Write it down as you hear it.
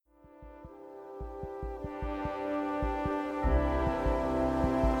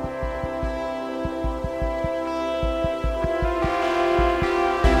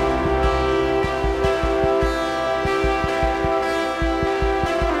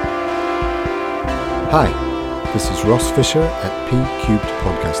Hi, this is Ross Fisher at P Cubed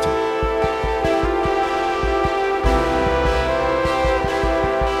Podcasting.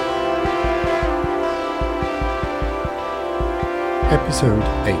 Episode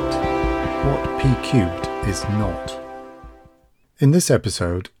 8. What P Cubed is not. In this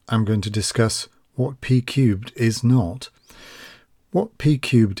episode, I'm going to discuss what P Cubed is not. What P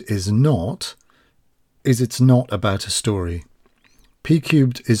Cubed is not is it's not about a story. P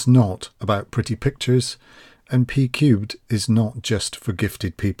Cubed is not about pretty pictures, and P Cubed is not just for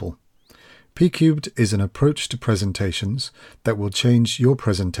gifted people. P Cubed is an approach to presentations that will change your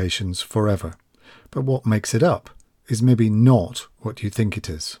presentations forever. But what makes it up is maybe not what you think it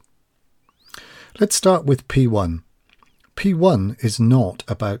is. Let's start with P1. P1 is not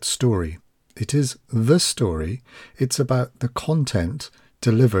about story. It is the story. It's about the content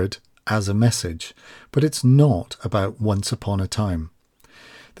delivered as a message, but it's not about once upon a time.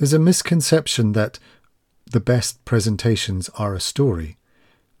 There's a misconception that the best presentations are a story.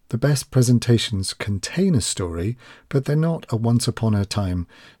 The best presentations contain a story, but they're not a once upon a time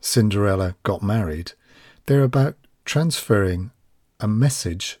Cinderella got married. They're about transferring a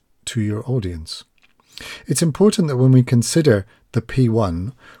message to your audience. It's important that when we consider the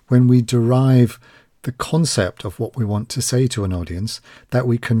P1, when we derive the concept of what we want to say to an audience, that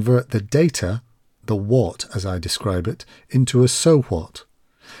we convert the data, the what as I describe it, into a so what.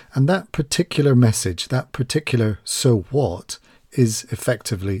 And that particular message, that particular so what, is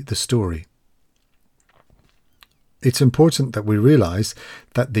effectively the story. It's important that we realize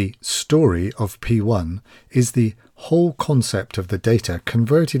that the story of P1 is the whole concept of the data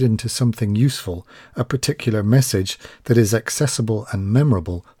converted into something useful, a particular message that is accessible and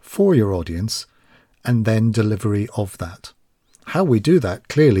memorable for your audience, and then delivery of that. How we do that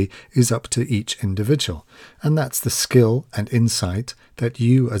clearly is up to each individual, and that's the skill and insight that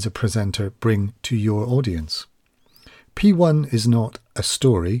you as a presenter bring to your audience. P1 is not a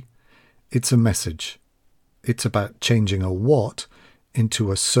story, it's a message. It's about changing a what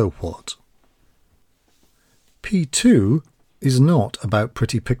into a so what. P2 is not about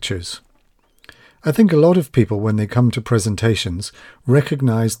pretty pictures. I think a lot of people, when they come to presentations,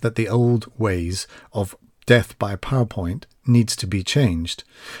 recognize that the old ways of death by PowerPoint needs to be changed,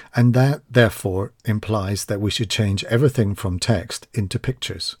 and that therefore implies that we should change everything from text into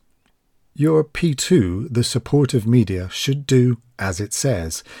pictures. Your P2, the supportive media, should do as it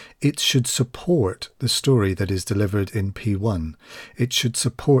says. It should support the story that is delivered in P1. It should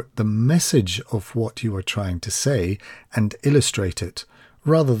support the message of what you are trying to say and illustrate it,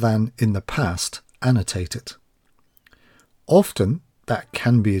 rather than, in the past, annotate it. Often, that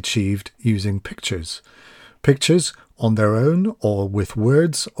can be achieved using pictures. Pictures on their own, or with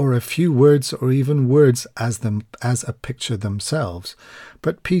words, or a few words, or even words as a picture themselves.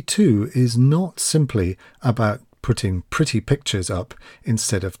 But P2 is not simply about putting pretty pictures up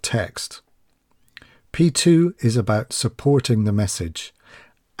instead of text. P2 is about supporting the message,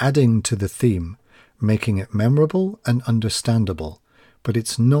 adding to the theme, making it memorable and understandable, but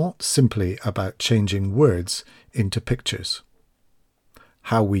it's not simply about changing words into pictures.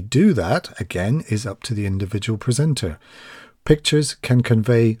 How we do that, again, is up to the individual presenter. Pictures can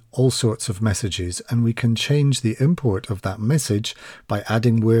convey all sorts of messages, and we can change the import of that message by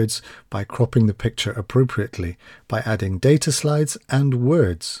adding words, by cropping the picture appropriately, by adding data slides and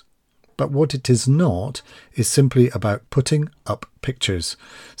words. But what it is not is simply about putting up pictures,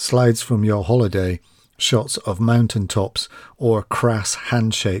 slides from your holiday, shots of mountaintops, or crass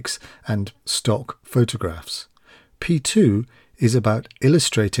handshakes and stock photographs. P2 is about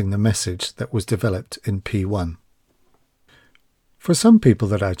illustrating the message that was developed in P1. For some people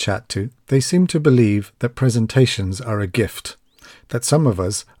that I chat to, they seem to believe that presentations are a gift, that some of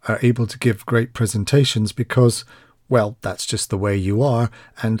us are able to give great presentations because, well, that's just the way you are,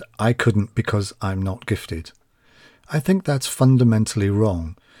 and I couldn't because I'm not gifted. I think that's fundamentally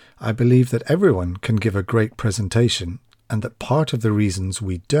wrong. I believe that everyone can give a great presentation, and that part of the reasons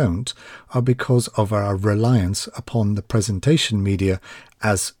we don't are because of our reliance upon the presentation media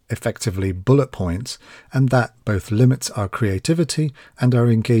as effectively bullet points, and that both limits our creativity and our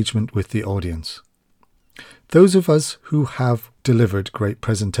engagement with the audience. Those of us who have delivered great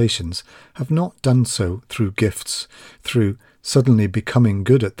presentations have not done so through gifts, through suddenly becoming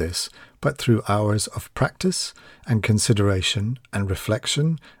good at this, but through hours of practice and consideration and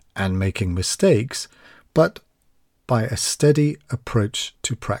reflection and making mistakes, but by a steady approach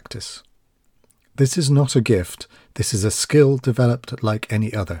to practice. This is not a gift, this is a skill developed like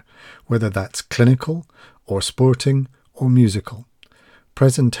any other, whether that's clinical or sporting or musical.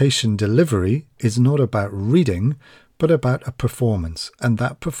 Presentation delivery is not about reading, but about a performance. And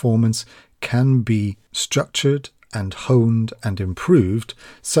that performance can be structured and honed and improved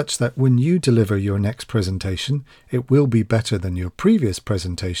such that when you deliver your next presentation, it will be better than your previous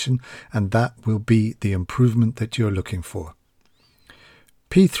presentation, and that will be the improvement that you're looking for.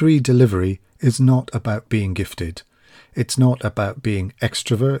 P3 delivery is not about being gifted. It's not about being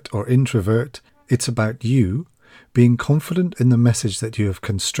extrovert or introvert. It's about you being confident in the message that you have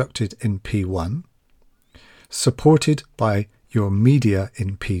constructed in P1, supported by your media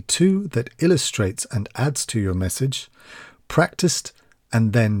in P2 that illustrates and adds to your message, practiced,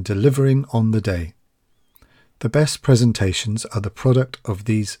 and then delivering on the day. The best presentations are the product of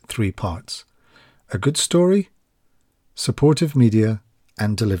these three parts: a good story, supportive media,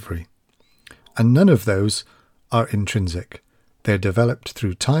 and delivery. And none of those are intrinsic. They're developed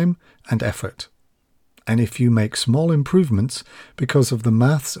through time and effort. And if you make small improvements because of the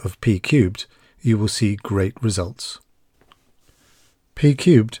maths of P cubed, you will see great results. P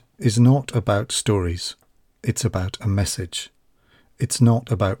cubed is not about stories. It's about a message. It's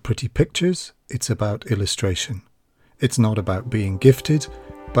not about pretty pictures. It's about illustration. It's not about being gifted,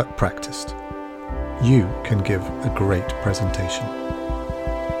 but practiced. You can give a great presentation.